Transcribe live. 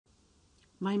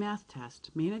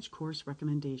MyMathTest, Manage Course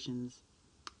Recommendations.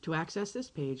 To access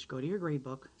this page, go to your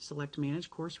gradebook, select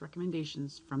Manage Course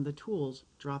Recommendations from the Tools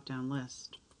drop-down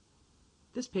list.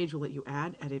 This page will let you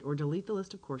add, edit, or delete the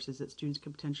list of courses that students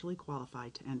can potentially qualify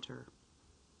to enter.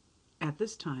 At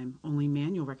this time, only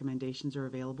manual recommendations are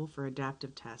available for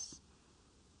adaptive tests.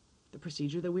 The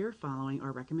procedure that we are following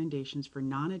are recommendations for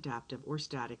non-adaptive or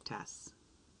static tests.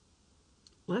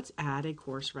 Let's add a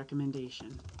course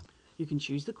recommendation. You can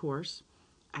choose the course,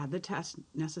 add the test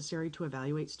necessary to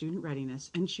evaluate student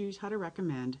readiness, and choose how to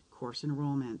recommend course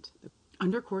enrollment.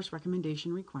 Under course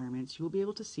recommendation requirements, you will be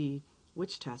able to see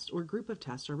which tests or group of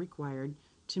tests are required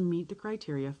to meet the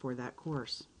criteria for that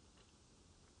course.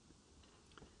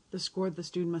 The score the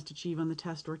student must achieve on the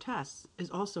test or tests is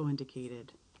also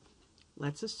indicated.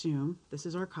 Let's assume this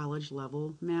is our college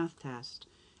level math test,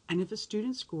 and if a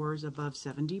student scores above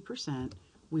 70%,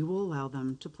 we will allow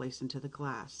them to place into the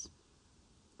class.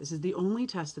 This is the only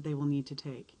test that they will need to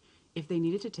take. If they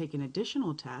needed to take an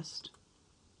additional test,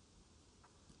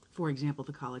 for example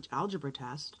the college algebra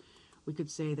test, we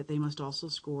could say that they must also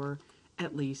score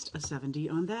at least a 70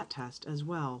 on that test as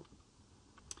well.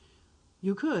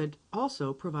 You could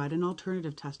also provide an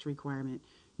alternative test requirement.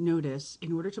 Notice,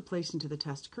 in order to place into the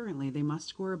test currently, they must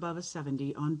score above a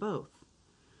 70 on both.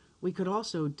 We could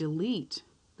also delete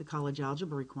the college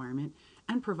algebra requirement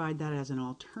and provide that as an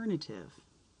alternative.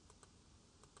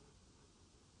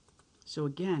 So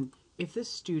again, if this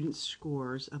student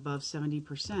scores above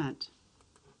 70%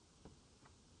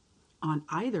 on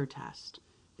either test,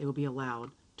 they will be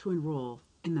allowed to enroll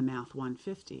in the Math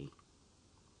 150.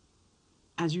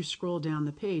 As you scroll down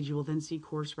the page, you will then see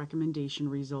course recommendation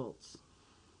results.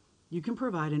 You can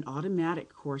provide an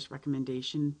automatic course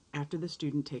recommendation after the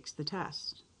student takes the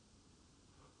test.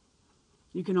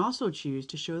 You can also choose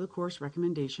to show the course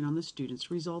recommendation on the student's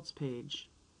results page.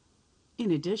 In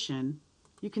addition,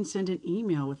 you can send an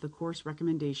email with the course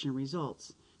recommendation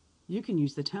results. You can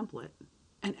use the template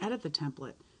and edit the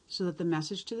template so that the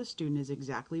message to the student is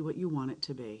exactly what you want it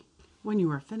to be. When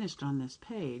you are finished on this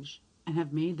page and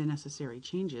have made the necessary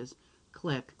changes,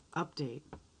 click Update.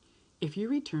 If you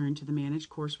return to the Manage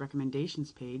Course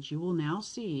Recommendations page, you will now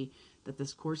see that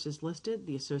this course is listed,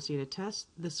 the associated tests,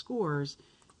 the scores,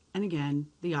 and again,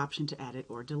 the option to edit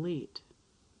or delete.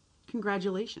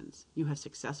 Congratulations! You have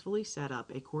successfully set up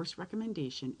a course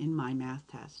recommendation in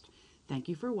MyMathTest. Thank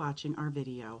you for watching our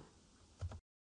video.